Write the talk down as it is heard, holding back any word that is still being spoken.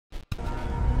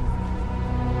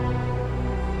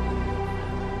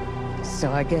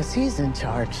So I guess he's in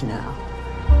charge now.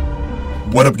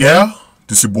 What up, gal?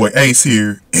 This your boy Ace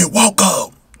here, and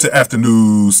welcome to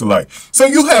Afternoons to Life. So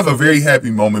you have a very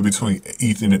happy moment between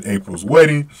Ethan and April's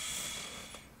wedding.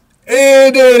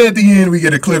 And then at the end, we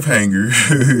get a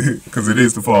cliffhanger, because it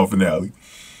is the fall finale.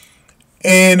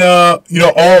 And, you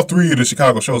know, all three of the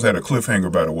Chicago shows had a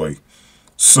cliffhanger, by the way.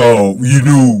 So you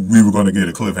knew we were going to get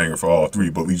a cliffhanger for all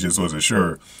three, but we just wasn't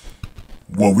sure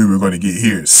what we were going to get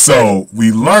here. So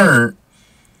we learned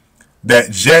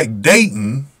that Jack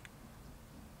Dayton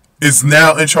is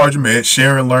now in charge of med.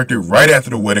 Sharon learned it right after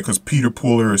the wedding because Peter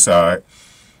pulled her aside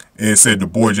and said the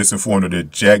board just informed her that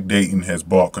Jack Dayton has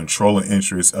bought controlling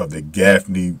interest of the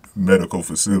Gaffney medical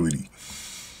facility.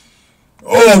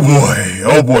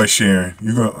 Oh boy, Sharon.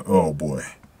 You're gonna, oh boy.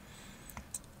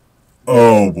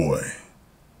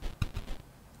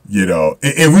 You know,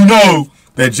 and we know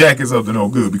that Jack is up to no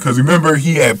good because remember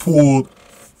he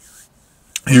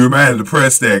reminded the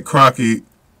press that Crockett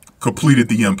completed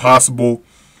the impossible,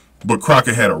 but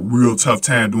Crockett had a real tough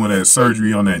time doing that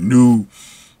surgery on that new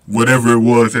whatever it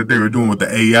was that they were doing with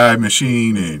the AI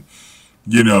machine. And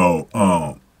you know,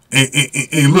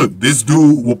 and look, this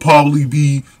dude will probably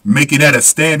be making that a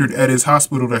standard at his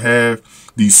hospital to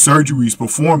have these surgeries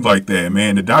performed like that,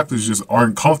 man. The doctors just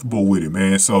aren't comfortable with it,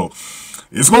 man. So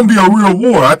it's going to be a real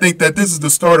war. I think that this is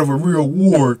the start of a real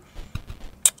war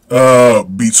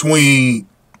between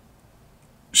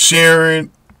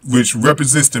Sharon, which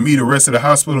represents to me the rest of the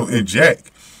hospital, and Jack.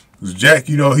 Because Jack,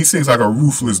 you know, he seems like a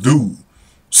ruthless dude.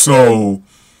 So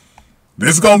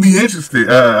this is going to be interesting.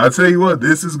 I tell you what,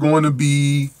 this is going to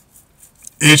be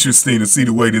interesting to see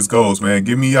the way this goes, man.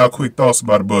 Give me y'all quick thoughts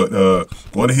about it, but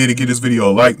go ahead and give this video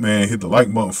a like, man. Hit the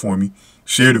like button for me.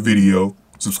 Share the video.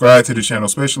 Subscribe to the channel,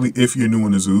 especially if you're new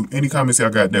in the zoo. Any comments y'all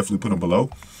got, definitely put them below.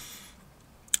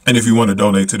 And if you want to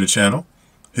donate to the channel,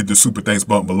 hit the super thanks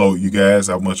button below, you guys.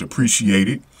 I much appreciate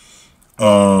it.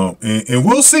 And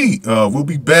we'll see. We'll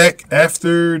be back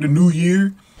after the new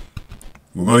year.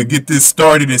 We're gonna get this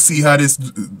started and see how this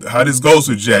goes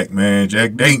with Jack, man.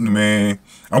 Jack Dayton, man.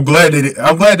 I'm glad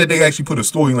that they actually put a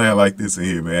storyline like this in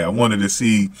here, man. I wanted to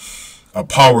see a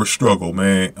power struggle,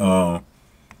 man.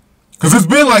 Because it's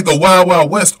been like the Wild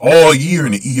Wild West all year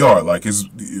in the ER. Like,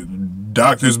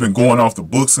 doctors been going off the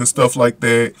books and stuff like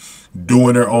that,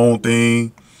 doing their own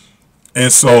thing.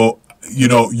 And so, you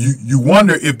know, you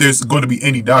wonder if there's going to be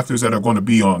any doctors that are going to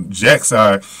be on Jack's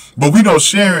side. But we know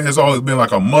Sharon has always been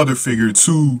like a mother figure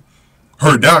to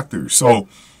her doctor. So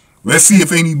let's see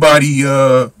if anybody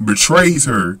betrays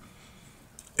her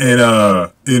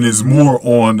and is more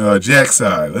on Jack's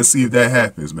side. Let's see if that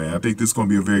happens, man. I think this is going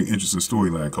to be a very interesting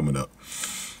storyline coming up.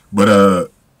 But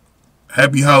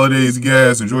happy holidays, you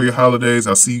guys. Enjoy your holidays.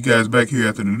 I'll see you guys back here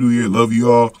after the new year. Love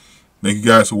you all. Thank you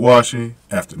guys for watching.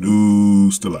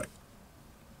 Afternoons to Life.